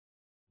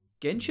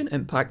Genshin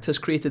Impact has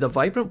created a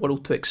vibrant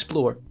world to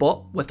explore,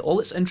 but with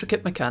all its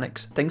intricate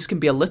mechanics, things can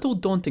be a little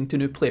daunting to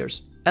new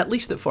players, at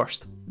least at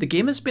first. The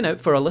game has been out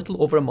for a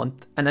little over a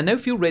month, and I now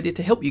feel ready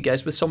to help you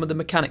guys with some of the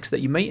mechanics that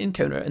you might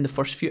encounter in the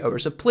first few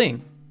hours of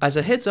playing. As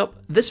a heads up,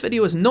 this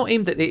video is not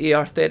aimed at the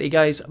AR30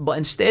 guys, but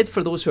instead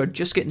for those who are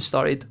just getting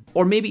started,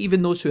 or maybe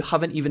even those who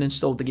haven't even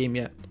installed the game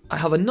yet. I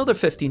have another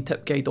 15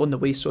 tip guide on the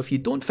way, so if you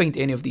don't find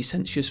any of these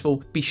hints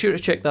useful, be sure to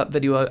check that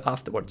video out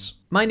afterwards.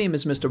 My name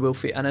is Mr.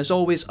 Wolfie, and as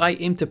always, I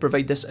aim to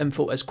provide this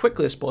info as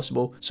quickly as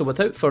possible, so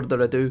without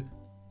further ado,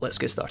 let's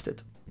get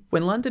started.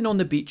 When landing on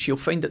the beach, you'll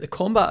find that the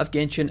combat of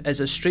Genshin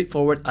is as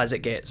straightforward as it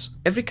gets.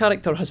 Every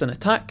character has an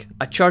attack,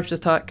 a charged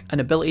attack,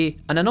 an ability,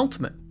 and an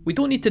ultimate. We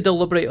don't need to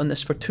deliberate on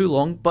this for too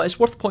long, but it's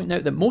worth pointing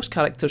out that most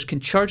characters can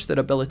charge their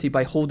ability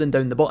by holding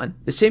down the button.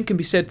 The same can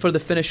be said for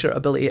the finisher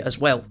ability as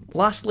well.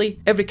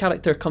 Lastly, every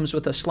character comes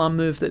with a slam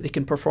move that they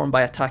can perform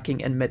by attacking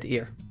in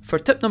mid-air. For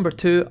tip number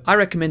 2, I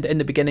recommend that in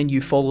the beginning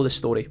you follow the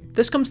story.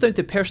 This comes down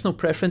to personal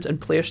preference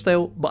and player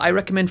style, but I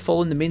recommend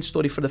following the main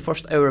story for the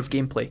first hour of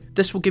gameplay.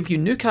 This will give you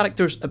new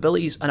characters,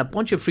 abilities, and a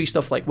bunch of free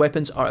stuff like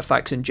weapons,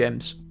 artifacts, and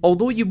gems.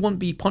 Although you won't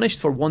be punished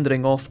for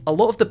wandering off, a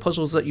lot of the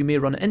puzzles that you may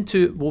run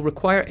into will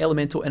require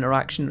elemental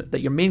interaction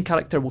that your main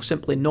character will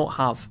simply not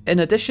have. In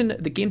addition,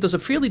 the game does a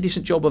fairly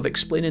decent job of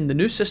explaining the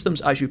new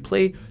systems as you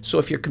play, so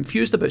if you're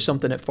confused about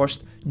something at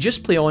first,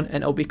 just play on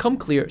and it'll become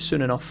clear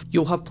soon enough.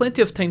 You'll have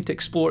plenty of time to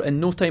explore in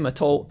no time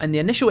at all, and the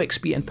initial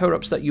XP and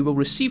power-ups that you will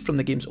receive from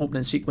the game's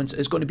opening sequence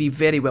is going to be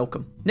very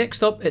welcome.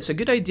 Next up, it's a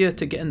good idea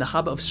to get in the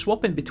habit of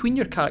swapping between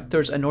your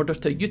characters in order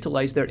to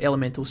utilise their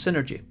elemental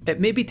synergy. It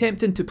may be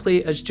tempting to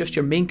play as just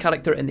your main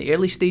character in the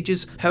early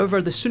stages,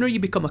 however the sooner you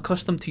become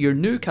accustomed to your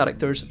new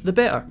characters, the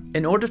better.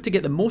 In order to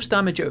get the most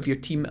damage out of your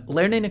team,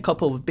 learning a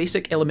couple of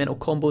basic elemental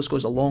combos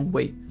goes a long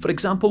way. For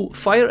example,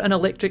 fire and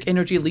electric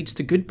energy leads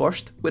to good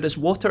burst, whereas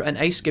water and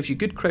ice gives you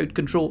good crowd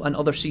control and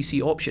other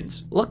CC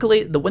options.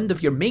 Luckily, the wind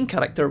of your main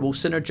character will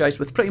synergize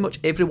with pretty much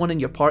everyone in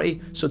your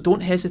party, so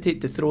don't hesitate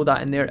to throw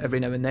that in there every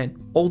now and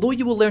then. Although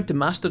you will learn to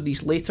master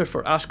these later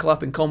for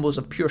ass-clapping combos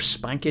of pure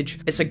spankage,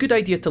 it's a good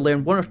idea to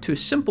learn one or two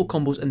simple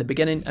combos in the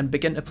beginning and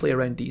begin to play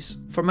around these.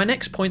 For my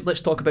next point,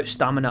 let's talk about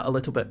stamina a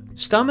little bit.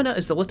 Stamina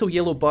is the little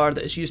yellow bar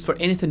that is used for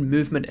anything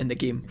movement in the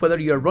game. Whether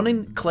you're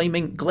running,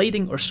 climbing,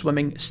 gliding, or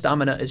swimming,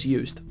 stamina is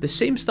used. The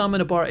same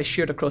stamina bar is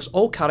shared across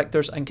all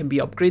characters and can be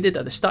upgraded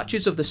at the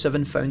statues of the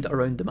 7 found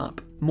around the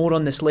map. More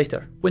on this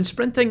later. When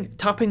sprinting,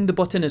 tapping the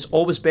button is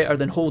always better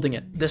than holding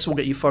it. This will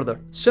get you further.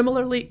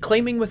 Similarly,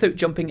 climbing without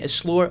jumping is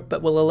slower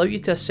but will allow you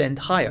to ascend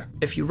higher.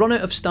 If you run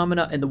out of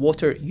stamina in the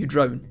water, you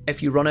drown.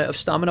 If you run out of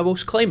stamina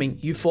whilst climbing,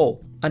 you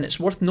fall. And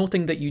it's worth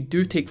noting that you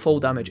do take fall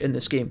damage in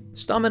this game.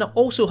 Stamina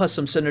also has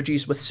some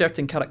synergies with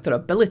certain character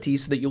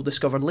abilities that you'll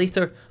discover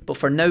later, but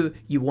for now,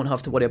 you won't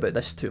have to worry about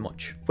this too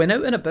much. When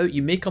out and about,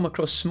 you may come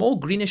across small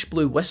greenish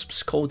blue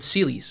wisps called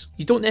Seelies.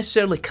 You don't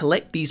necessarily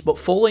collect these, but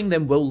following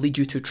them will lead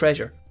you to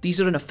treasure. These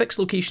are in a fixed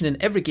location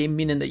in every game,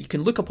 meaning that you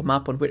can look up a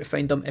map on where to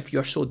find them if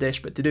you're so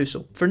desperate to do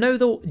so. For now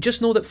though,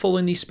 just know that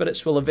following these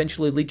spirits will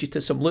eventually lead you to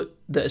some loot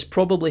that is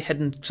probably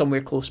hidden somewhere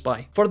close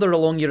by. Further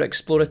along your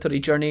exploratory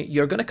journey,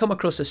 you're going to come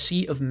across a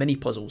sea of mini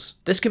puzzles.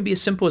 This can be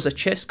as simple as a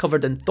chest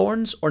covered in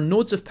thorns or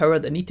nodes of power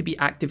that need to be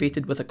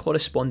activated with a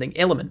corresponding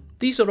element.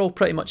 These are all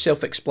pretty much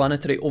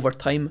self-explanatory over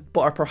time,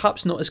 but are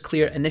perhaps not as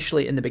clear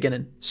initially in the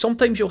beginning.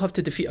 Sometimes you'll have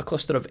to defeat a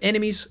cluster of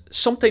enemies,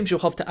 sometimes you'll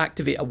have to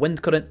activate a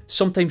wind current,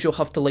 sometimes you'll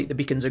have to light the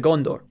beacons of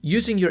Gondor.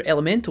 Using your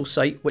elemental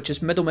sight, which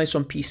is middle mouse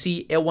on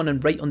PC, L1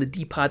 and right on the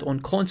D-pad on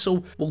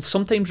console, will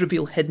sometimes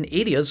reveal hidden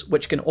areas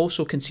which can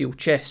also conceal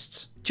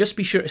chests. Just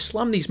be sure to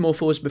slam these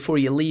mofos before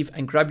you leave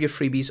and grab your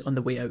freebies on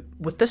the way out.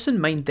 With this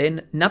in mind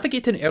then,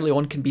 navigating early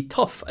on can be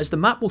tough as the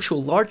map will show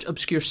large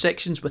obscure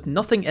sections with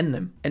nothing in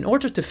them. In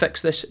order to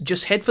fix this,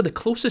 just head for the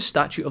closest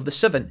statue of the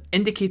 7,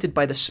 indicated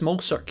by the small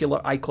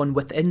circular icon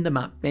within the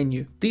map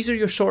menu. These are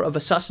your sort of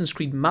Assassin's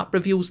Creed map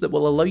reveals that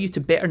will allow you to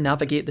better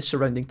navigate the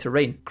surrounding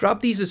terrain.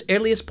 Grab these as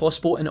early as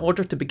possible in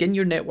order to begin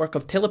your network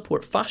of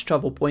teleport fast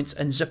travel points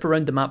and zip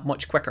around the map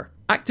much quicker.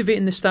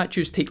 Activating the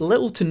statues take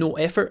little to no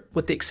effort,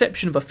 with the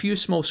exception of a few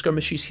small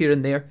skirmishes here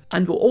and there,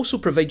 and will also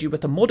provide you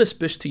with a modest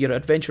boost to your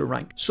adventure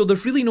rank, so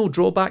there's really no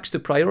drawbacks to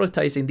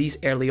prioritising these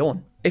early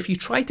on. If you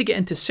try to get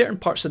into certain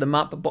parts of the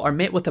map but are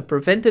met with a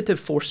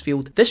preventative force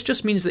field, this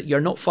just means that you're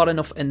not far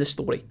enough in the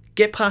story.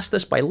 Get past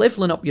this by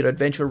levelling up your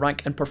adventure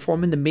rank and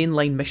performing the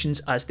mainline missions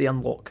as they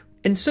unlock.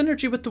 In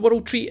synergy with the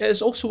World Tree, it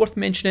is also worth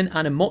mentioning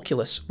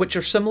Anemoculus, which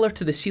are similar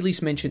to the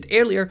Seelies mentioned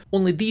earlier,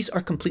 only these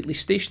are completely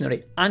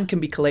stationary and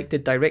can be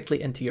collected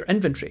directly into your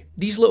inventory.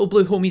 These little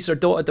blue homies are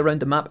dotted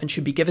around the map and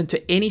should be given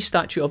to any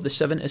statue of the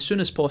 7 as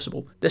soon as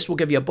possible. This will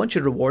give you a bunch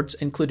of rewards,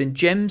 including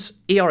gems,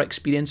 AR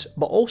experience,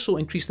 but also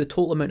increase the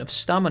total amount of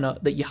stamina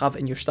that you have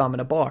in your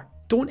stamina bar.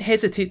 Don't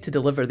hesitate to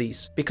deliver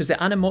these, because the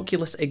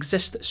Anemoculus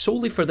exist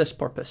solely for this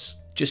purpose.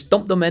 Just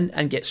dump them in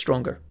and get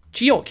stronger.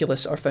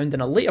 Geoculus are found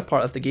in a later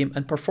part of the game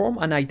and perform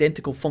an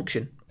identical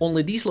function,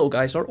 only these little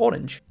guys are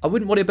orange. I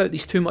wouldn't worry about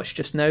these too much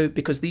just now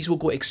because these will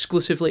go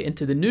exclusively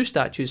into the new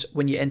statues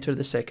when you enter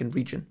the second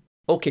region.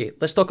 Okay,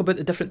 let's talk about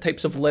the different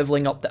types of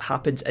leveling up that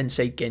happens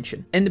inside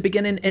Genshin. In the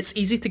beginning, it's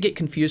easy to get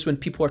confused when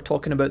people are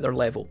talking about their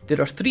level. There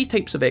are 3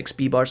 types of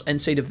XP bars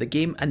inside of the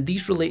game, and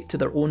these relate to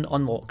their own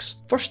unlocks.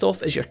 First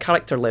off is your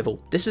character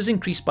level. This is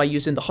increased by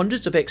using the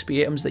hundreds of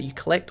XP items that you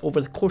collect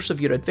over the course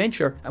of your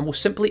adventure and will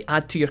simply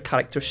add to your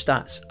character's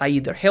stats, i.e.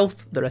 their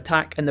health, their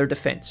attack and their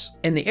defense.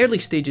 In the early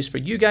stages for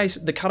you guys,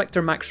 the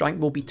character max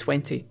rank will be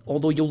 20,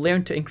 although you'll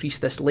learn to increase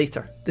this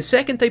later. The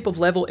second type of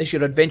level is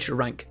your adventure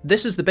rank.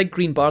 This is the big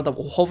green bar that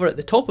will hover at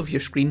the top of your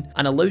screen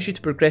and allows you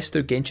to progress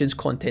through Genshin's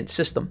content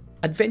system.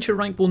 Adventure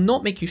rank will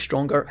not make you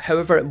stronger,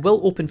 however it will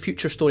open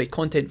future story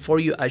content for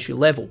you as you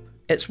level.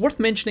 It's worth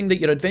mentioning that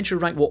your adventure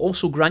rank will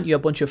also grant you a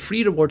bunch of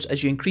free rewards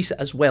as you increase it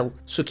as well,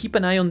 so keep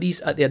an eye on these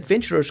at the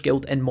Adventurers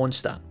Guild in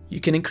Mondstadt. You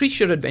can increase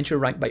your adventure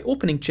rank by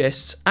opening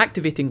chests,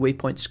 activating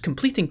waypoints,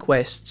 completing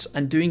quests,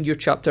 and doing your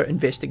chapter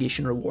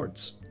investigation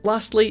rewards.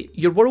 Lastly,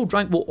 your world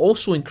rank will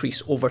also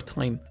increase over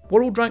time.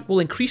 World rank will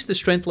increase the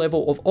strength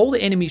level of all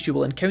the enemies you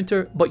will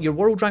encounter, but your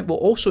world rank will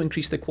also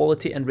increase the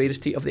quality and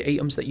rarity of the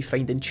items that you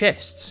find in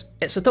chests.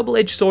 It's a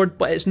double-edged sword,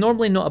 but it's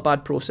normally not a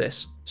bad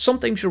process.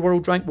 Sometimes your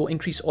world rank will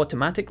increase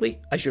automatically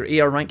as your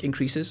AR rank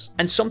increases,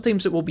 and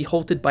sometimes it will be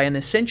halted by an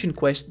ascension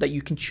quest that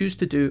you can choose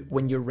to do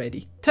when you're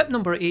ready. Tip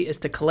number 8 is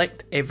to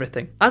collect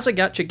everything. As a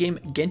gacha game,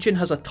 Genshin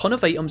has a ton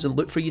of items and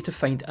loot for you to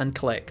find and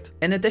collect.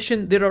 In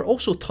addition, there are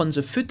also tons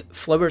of food,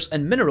 flowers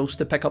and minerals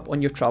to pick up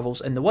on your travels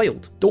in the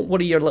wild. Don't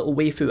worry your little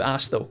waifu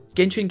ass though.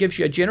 Genshin gives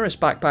you a generous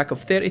backpack of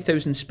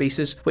 30,000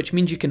 spaces, which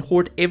means you can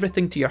hoard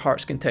everything to your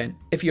heart's content.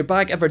 If your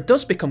bag ever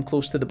does become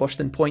close to the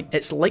bursting point,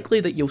 it's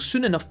likely that you'll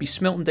soon enough be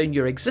smelting down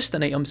your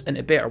existing items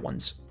into better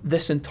ones.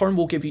 This in turn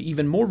will give you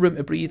even more room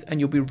to breathe and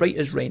you'll be right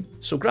as rain,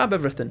 so grab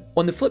everything.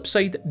 On the flip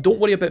side, don't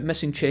worry about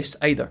missing chests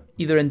either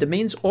in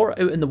domains or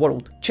out in the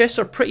world. Chests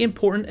are pretty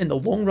important in the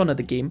long run of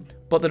the game,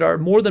 but there are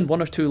more than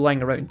 1 or 2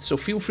 lying around, so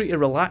feel free to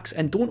relax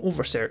and don't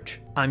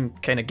oversearch. I'm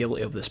kinda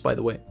guilty of this, by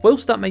the way.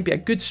 Whilst that might be a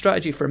good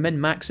strategy for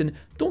min-maxing,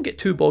 don't get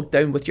too bogged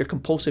down with your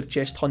compulsive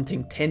chest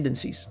hunting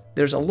tendencies.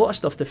 There's a lot of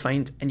stuff to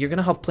find and you're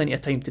gonna have plenty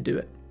of time to do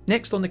it.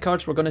 Next on the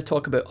cards, we're going to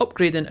talk about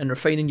upgrading and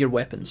refining your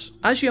weapons.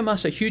 As you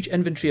amass a huge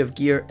inventory of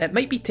gear, it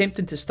might be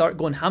tempting to start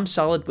going ham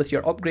salad with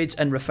your upgrades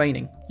and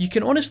refining. You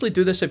can honestly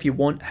do this if you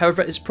want,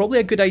 however it's probably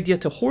a good idea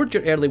to hoard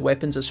your early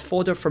weapons as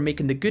fodder for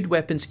making the good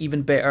weapons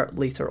even better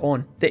later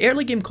on. The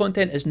early game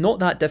content is not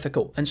that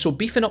difficult, and so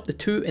beefing up the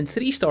 2 and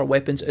 3 star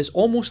weapons is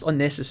almost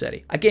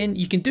unnecessary. Again,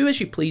 you can do as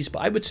you please,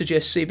 but I would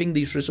suggest saving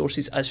these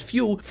resources as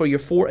fuel for your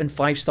 4 and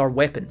 5 star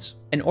weapons.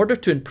 In order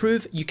to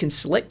improve, you can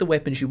select the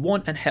weapons you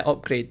want and hit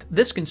upgrade.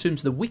 This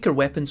consumes the weaker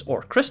weapons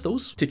or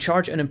crystals to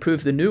charge and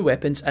improve the new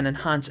weapons and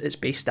enhance its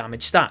base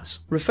damage stats.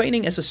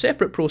 Refining is a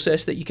separate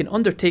process that you can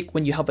undertake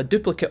when you have a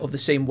duplicate of the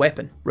same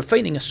weapon.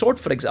 Refining a sword,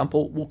 for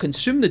example, will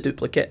consume the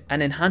duplicate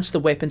and enhance the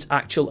weapon's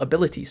actual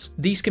abilities.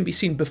 These can be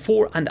seen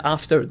before and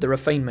after the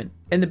refinement.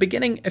 In the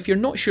beginning, if you're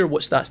not sure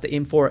what stats to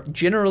aim for,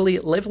 generally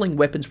leveling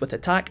weapons with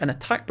attack and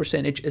attack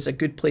percentage is a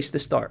good place to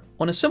start.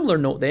 On a similar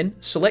note then,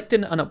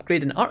 selecting and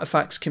upgrading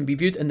artifacts can be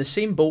viewed in the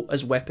same boat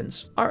as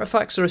weapons.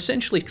 Artifacts are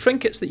essentially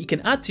trinkets that you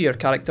can add to your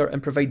character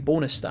and provide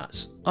bonus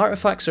stats.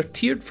 Artifacts are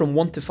tiered from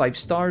 1 to 5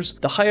 stars.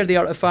 The higher the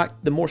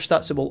artifact, the more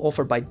stats it will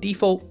offer by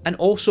default, and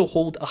also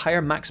hold a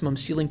higher maximum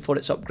ceiling for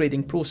its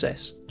upgrading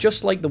process.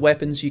 Just like the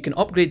weapons, you can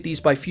upgrade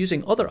these by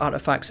fusing other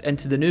artifacts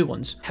into the new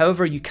ones,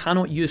 however you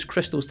cannot use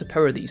crystals to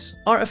power these.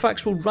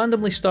 Artifacts will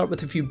randomly start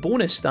with a few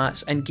bonus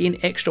stats and gain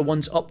extra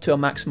ones up to a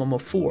maximum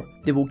of 4.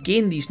 They will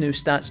gain these new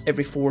stats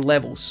every 4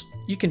 levels.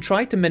 You can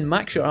try to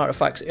min-max your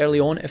artifacts early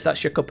on if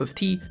that's your cup of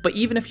tea, but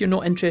even if you're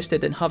not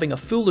interested in having a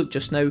full look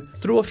just now,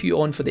 throw a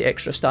few on for the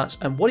extra stats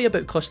and worry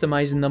about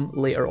customizing them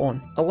later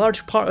on. A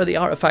large part of the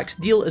artifacts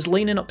deal is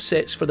lining up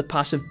sets for the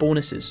passive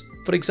bonuses.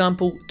 For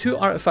example, 2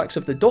 artifacts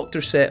of the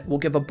Doctor set will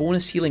give a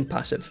bonus healing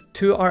passive.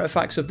 2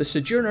 artifacts of the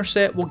Sojourner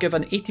set will give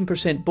an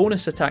 18%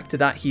 bonus attack to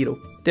that hero.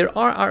 There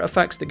are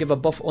artifacts that give a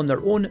buff on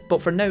their own,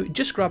 but for now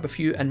just grab a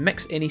few and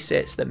mix any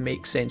sets that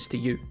make sense to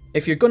you.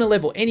 If you're going to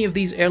level any of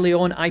these early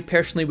on, I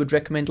personally would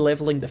recommend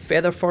leveling the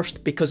Feather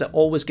first because it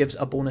always gives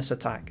a bonus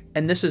attack,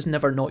 and this is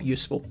never not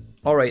useful.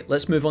 Alright,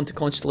 let's move on to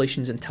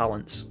constellations and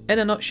talents. In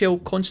a nutshell,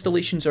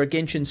 constellations are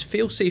Genshin's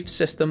fail-safe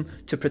system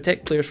to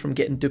protect players from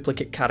getting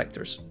duplicate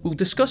characters. We'll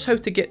discuss how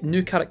to get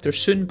new characters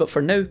soon, but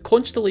for now,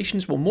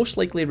 constellations will most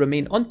likely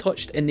remain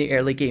untouched in the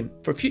early game.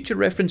 For future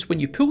reference, when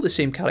you pull the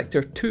same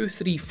character 2,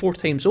 3, 4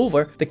 times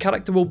over, the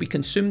character will be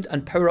consumed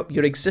and power up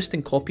your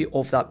existing copy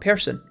of that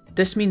person.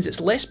 This means it's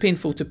less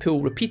painful to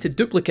pull repeated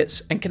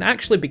duplicates and can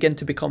actually begin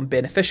to become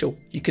beneficial.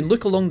 You can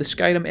look along the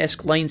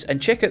Skyrim-esque lines and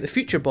check out the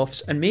future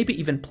buffs and maybe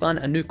even plan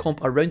a new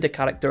comp around a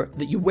character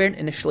that you weren't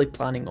initially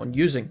planning on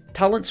using.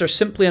 Talents are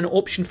simply an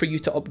option for you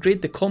to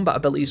upgrade the combat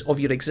abilities of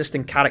your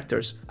existing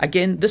characters.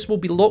 Again, this will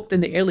be locked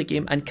in the early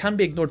game and can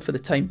be ignored for the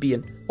time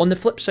being. On the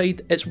flip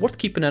side, it's worth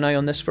keeping an eye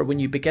on this for when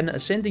you begin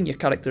ascending your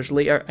characters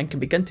later and can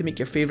begin to make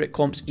your favourite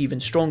comps even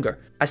stronger.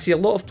 I see a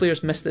lot of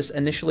players miss this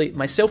initially,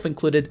 myself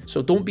included,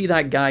 so don't be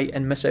that guy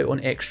and miss out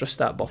on extra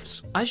stat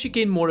buffs. As you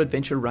gain more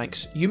adventure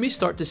ranks, you may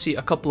start to see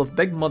a couple of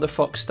big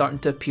motherfucks starting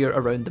to appear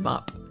around the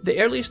map. The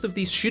earliest of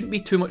these shouldn't be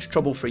too much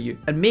trouble for you,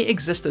 and may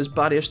exist as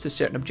barriers to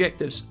certain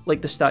objectives,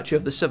 like the Statue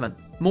of the Seven.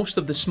 Most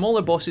of the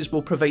smaller bosses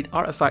will provide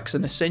artifacts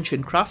and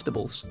Ascension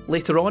craftables.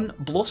 Later on,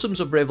 Blossoms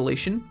of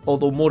Revelation,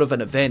 although more of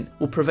an event,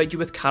 will provide you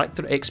with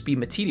character XP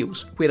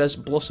materials, whereas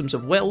Blossoms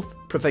of Wealth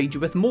provide you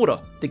with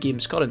Mora, the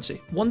game's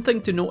currency. One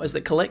thing to note is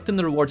that collecting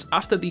the rewards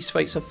after these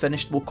fights have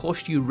finished will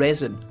cost you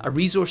resin, a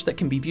resource that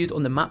can be viewed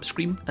on the map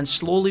screen and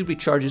slowly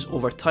recharges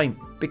over time.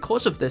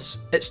 Because of this,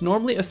 it's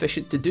normally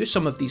efficient to do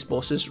some of these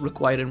bosses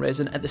requiring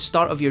resin at the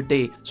start of your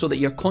day so that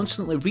you're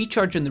constantly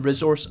recharging the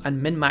resource and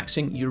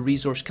min-maxing your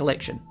resource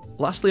collection.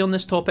 Lastly on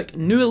this topic,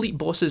 new elite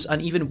bosses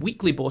and even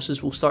weekly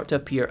bosses will start to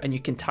appear, and you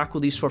can tackle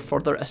these for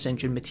further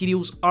Ascension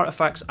materials,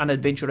 artifacts and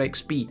adventure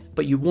XP,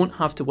 but you won't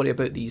have to worry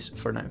about these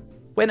for now.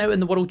 When out in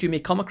the world you may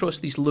come across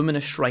these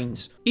luminous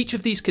shrines. Each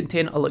of these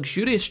contain a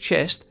luxurious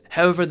chest,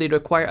 however they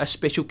require a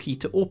special key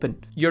to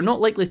open. You're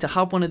not likely to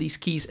have one of these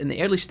keys in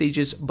the early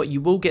stages, but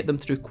you will get them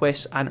through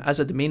quests and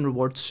as a domain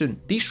reward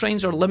soon. These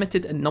shrines are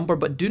limited in number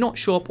but do not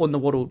show up on the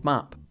world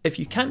map. If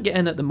you can't get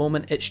in at the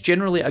moment, it's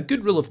generally a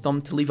good rule of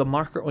thumb to leave a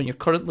marker on your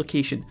current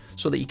location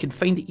so that you can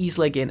find it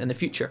easily again in the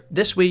future.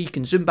 This way you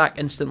can zoom back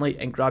instantly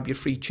and grab your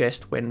free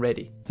chest when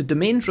ready. The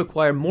domains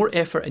require more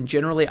effort and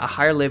generally a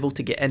higher level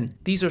to get in.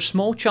 These are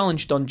small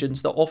challenge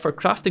dungeons that offer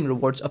crafting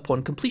rewards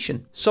upon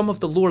completion. Some of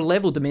the lower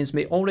level domains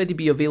may already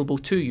be available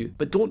to you,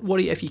 but don't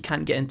worry if you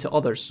can't get into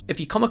others. If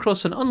you come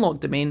across an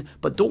unlocked domain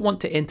but don't want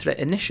to enter it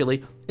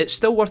initially, it's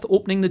still worth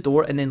opening the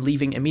door and then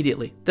leaving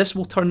immediately. This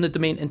will turn the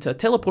domain into a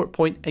teleport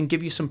point and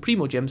give you some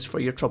primo gems for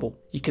your trouble.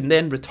 You can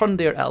then return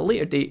there at a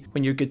later date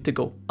when you're good to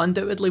go.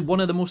 Undoubtedly one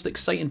of the most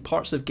exciting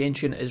parts of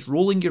Genshin is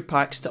rolling your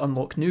packs to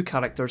unlock new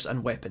characters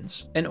and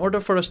weapons. In order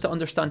for us to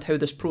understand how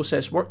this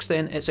process works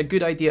then, it's a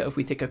good idea if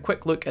we take a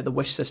quick look at the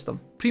wish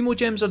system. Primo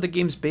gems are the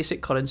game's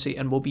basic currency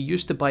and will be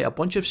used to buy a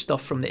bunch of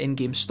stuff from the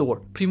in-game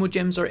store. Primo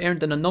gems are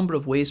earned in a number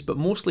of ways, but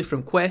mostly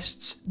from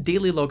quests,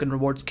 daily login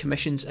rewards,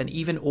 commissions and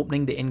even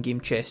opening the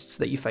in-game chests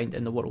that you find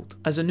in the world.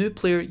 As a new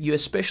player, you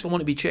especially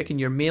want to be checking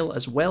your mail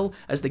as well,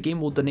 as the game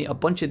will donate a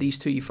bunch of these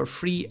to you for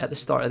free at the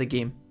start of the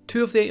game.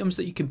 Two of the items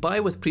that you can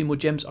buy with Primo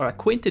Gems are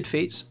Acquainted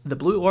Fates, the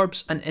blue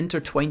orbs, and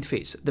Intertwined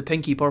Fates, the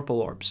pinky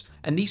purple orbs,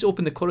 and these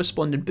open the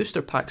corresponding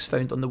booster packs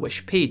found on the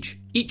Wish page.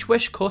 Each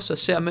wish costs a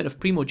set amount of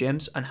Primo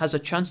Gems and has a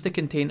chance to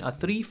contain a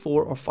 3,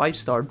 4 or 5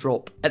 star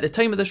drop. At the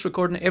time of this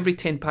recording, every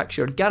 10 packs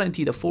you're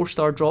guaranteed a 4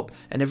 star drop,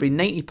 and every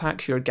 90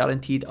 packs you're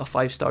guaranteed a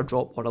 5 star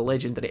drop or a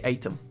legendary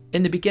item.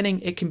 In the beginning,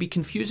 it can be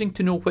confusing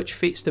to know which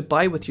fates to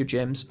buy with your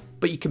gems,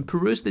 but you can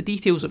peruse the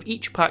details of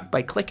each pack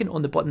by clicking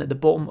on the button at the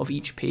bottom of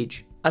each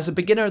page. As a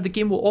beginner, the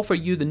game will offer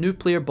you the new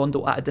player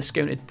bundle at a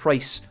discounted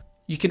price.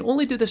 You can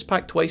only do this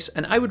pack twice,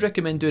 and I would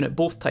recommend doing it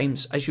both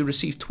times as you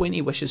receive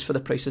 20 wishes for the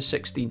price of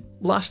 16.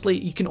 Lastly,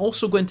 you can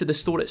also go into the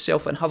store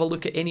itself and have a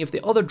look at any of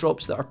the other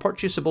drops that are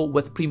purchasable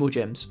with Primo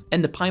Gems.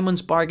 In the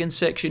Paimon's bargain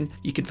section,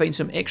 you can find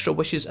some extra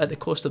wishes at the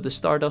cost of the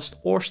Stardust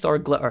or Star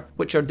Glitter,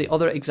 which are the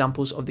other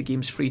examples of the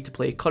game's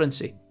free-to-play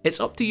currency. It's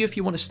up to you if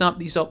you want to snap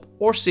these up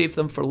or save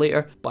them for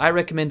later, but I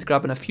recommend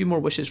grabbing a few more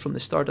wishes from the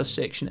Stardust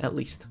section at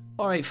least.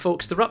 Alright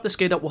folks, to wrap this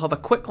guide up, we'll have a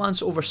quick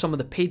glance over some of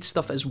the paid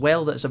stuff as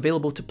well that is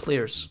available to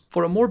players.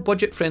 For a more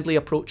budget-friendly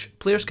approach,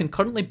 players can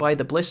currently buy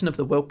the Blessing of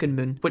the Welkin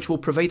Moon, which will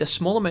provide a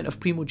small amount of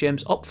Primo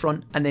Gems up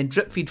front and then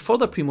drip feed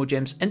further Primo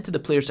Gems into the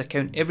player's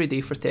account every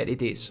day for 30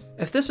 days.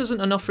 If this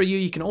isn't enough for you,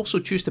 you can also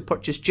choose to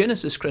purchase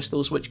Genesis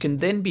Crystals, which can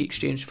then be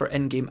exchanged for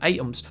in-game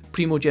items,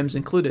 Primo Gems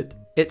included.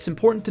 It's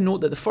important to note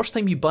that the first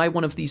time you buy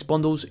one of these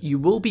bundles, you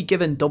will be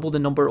given double the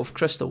number of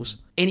crystals.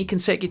 Any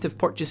consecutive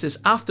purchases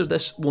after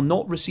this will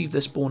not receive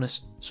this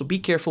bonus, so be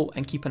careful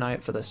and keep an eye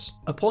out for this.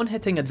 Upon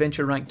hitting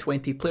Adventure Rank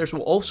 20, players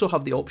will also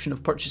have the option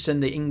of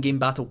purchasing the in-game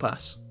Battle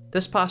Pass.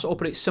 This pass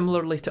operates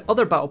similarly to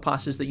other battle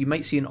passes that you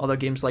might see in other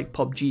games like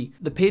PUBG.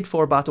 The paid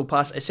for battle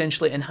pass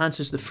essentially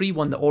enhances the free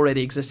one that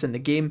already exists in the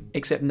game,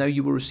 except now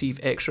you will receive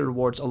extra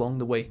rewards along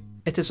the way.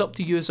 It is up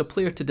to you as a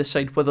player to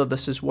decide whether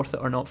this is worth it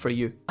or not for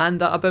you.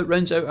 And that about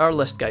rounds out our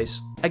list, guys.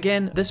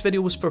 Again, this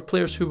video was for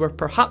players who were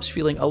perhaps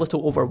feeling a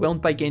little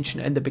overwhelmed by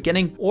Genshin in the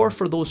beginning, or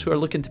for those who are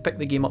looking to pick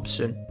the game up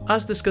soon.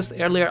 As discussed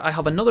earlier, I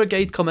have another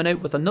guide coming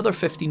out with another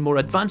 15 more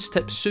advanced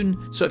tips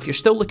soon, so if you're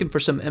still looking for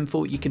some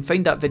info, you can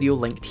find that video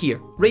linked here.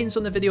 Ratings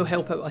on the video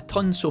help out a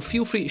ton, so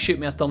feel free to shoot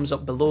me a thumbs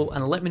up below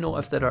and let me know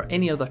if there are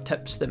any other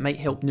tips that might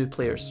help new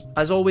players.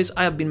 As always,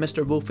 I have been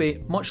Mr.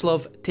 Wolfie, much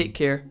love, take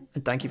care,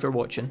 and thank you for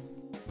watching.